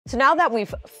So now that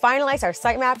we've finalized our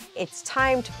sitemap, it's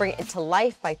time to bring it into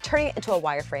life by turning it into a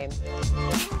wireframe.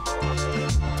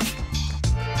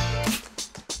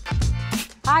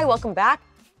 Hi, welcome back.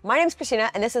 My name is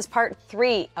Christina, and this is part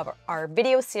 3 of our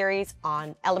video series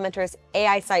on Elementor's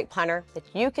AI Site Planner that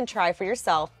you can try for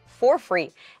yourself for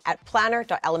free at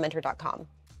planner.elementor.com.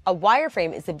 A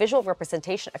wireframe is the visual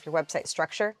representation of your website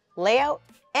structure, layout,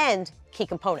 and key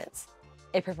components.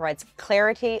 It provides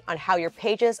clarity on how your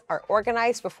pages are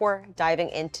organized before diving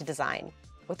into design.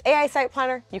 With AI Site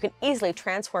Planner, you can easily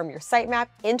transform your sitemap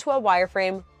into a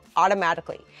wireframe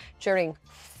automatically, generating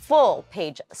full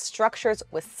page structures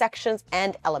with sections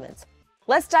and elements.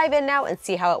 Let's dive in now and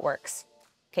see how it works.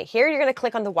 Okay, here you're going to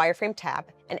click on the wireframe tab,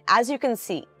 and as you can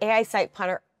see, AI Site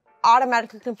Planner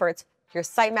automatically converts your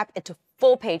sitemap into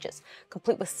full pages,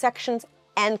 complete with sections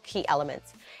and key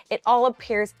elements. It all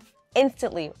appears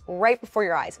instantly right before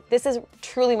your eyes. This is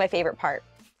truly my favorite part.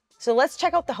 So let's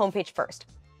check out the homepage first.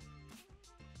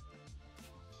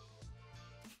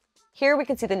 Here we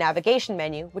can see the navigation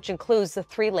menu, which includes the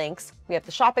 3 links. We have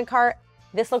the shopping cart.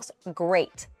 This looks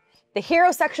great. The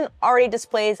hero section already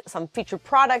displays some featured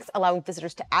products, allowing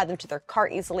visitors to add them to their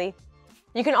cart easily.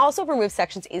 You can also remove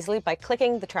sections easily by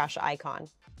clicking the trash icon.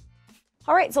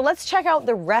 All right, so let's check out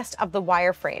the rest of the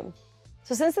wireframe.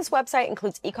 So since this website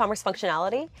includes e-commerce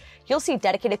functionality, you'll see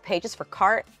dedicated pages for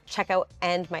cart, checkout,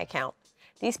 and my account.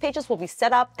 These pages will be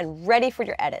set up and ready for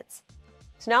your edits.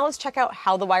 So now let's check out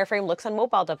how the wireframe looks on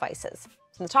mobile devices.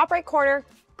 So in the top right corner,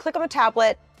 click on the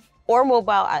tablet or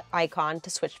mobile icon to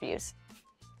switch views.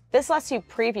 This lets you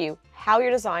preview how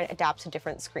your design adapts to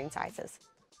different screen sizes.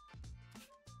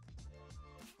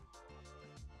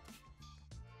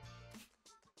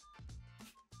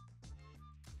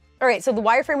 All right, so the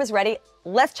wireframe is ready.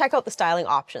 Let's check out the styling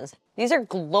options. These are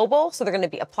global, so they're going to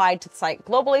be applied to the site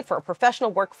globally for a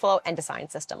professional workflow and design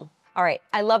system. All right,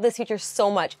 I love this feature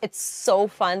so much. It's so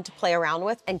fun to play around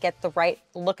with and get the right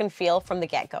look and feel from the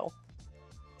get-go.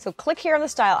 So click here on the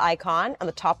style icon on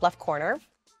the top left corner.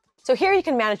 So here you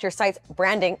can manage your site's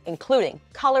branding, including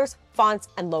colors, fonts,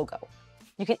 and logo.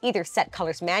 You can either set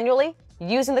colors manually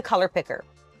using the color picker.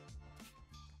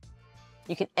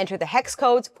 You can enter the hex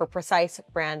codes for precise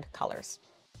brand colors.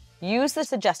 Use the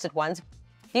suggested ones.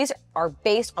 These are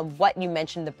based on what you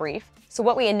mentioned in the brief. So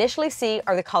what we initially see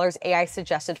are the colors AI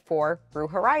suggested for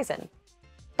BrewHorizon.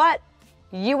 But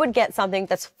you would get something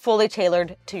that's fully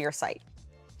tailored to your site.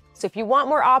 So if you want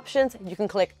more options, you can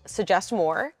click Suggest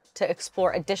More to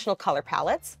explore additional color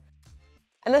palettes.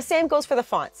 And the same goes for the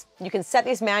fonts. You can set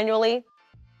these manually.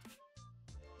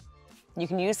 You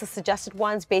can use the suggested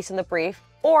ones based on the brief,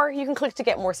 or you can click to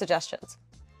get more suggestions.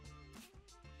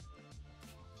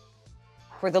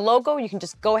 For the logo, you can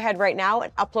just go ahead right now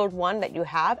and upload one that you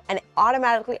have, and it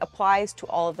automatically applies to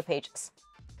all of the pages.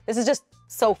 This is just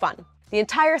so fun. The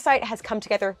entire site has come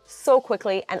together so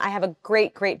quickly, and I have a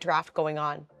great draft going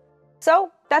on.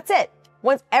 So that's it.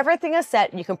 Once everything is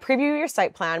set, you can preview your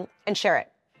site plan and share it.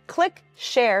 Click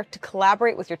Share to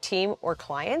collaborate with your team or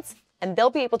clients, and they'll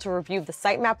be able to review the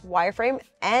sitemap wireframe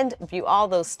and view all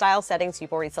those style settings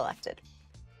you've already selected.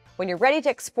 When you're ready to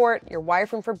export your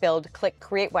wireframe for build, click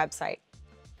Create Website.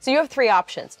 So you have 3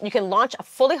 options. You can launch a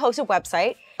fully hosted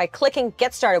website by clicking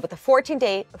Get Started with a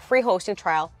 14-day free hosting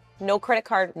trial, no credit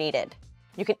card needed.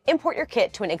 You can import your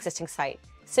kit to an existing site.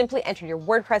 Simply enter your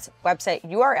WordPress website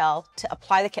URL to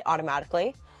apply the kit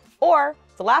automatically. Or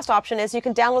the last option is you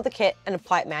can download the kit and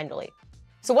apply it manually.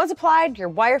 So once applied,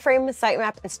 your wireframe,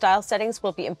 sitemap, and style settings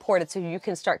will be imported so you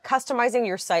can start customizing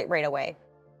your site right away.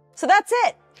 So that's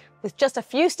it. With just a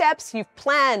few steps, you've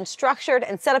planned, structured,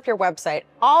 and set up your website,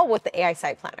 all with the AI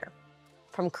Site Planner.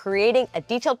 From creating a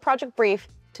detailed project brief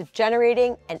to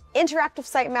generating an interactive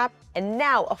sitemap, and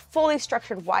now a fully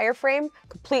structured wireframe,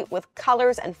 complete with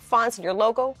colors and fonts in your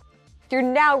logo, you're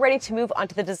now ready to move on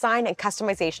to the design and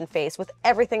customization phase with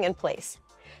everything in place.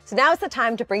 So now is the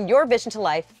time to bring your vision to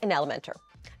life in Elementor.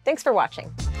 Thanks for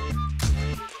watching.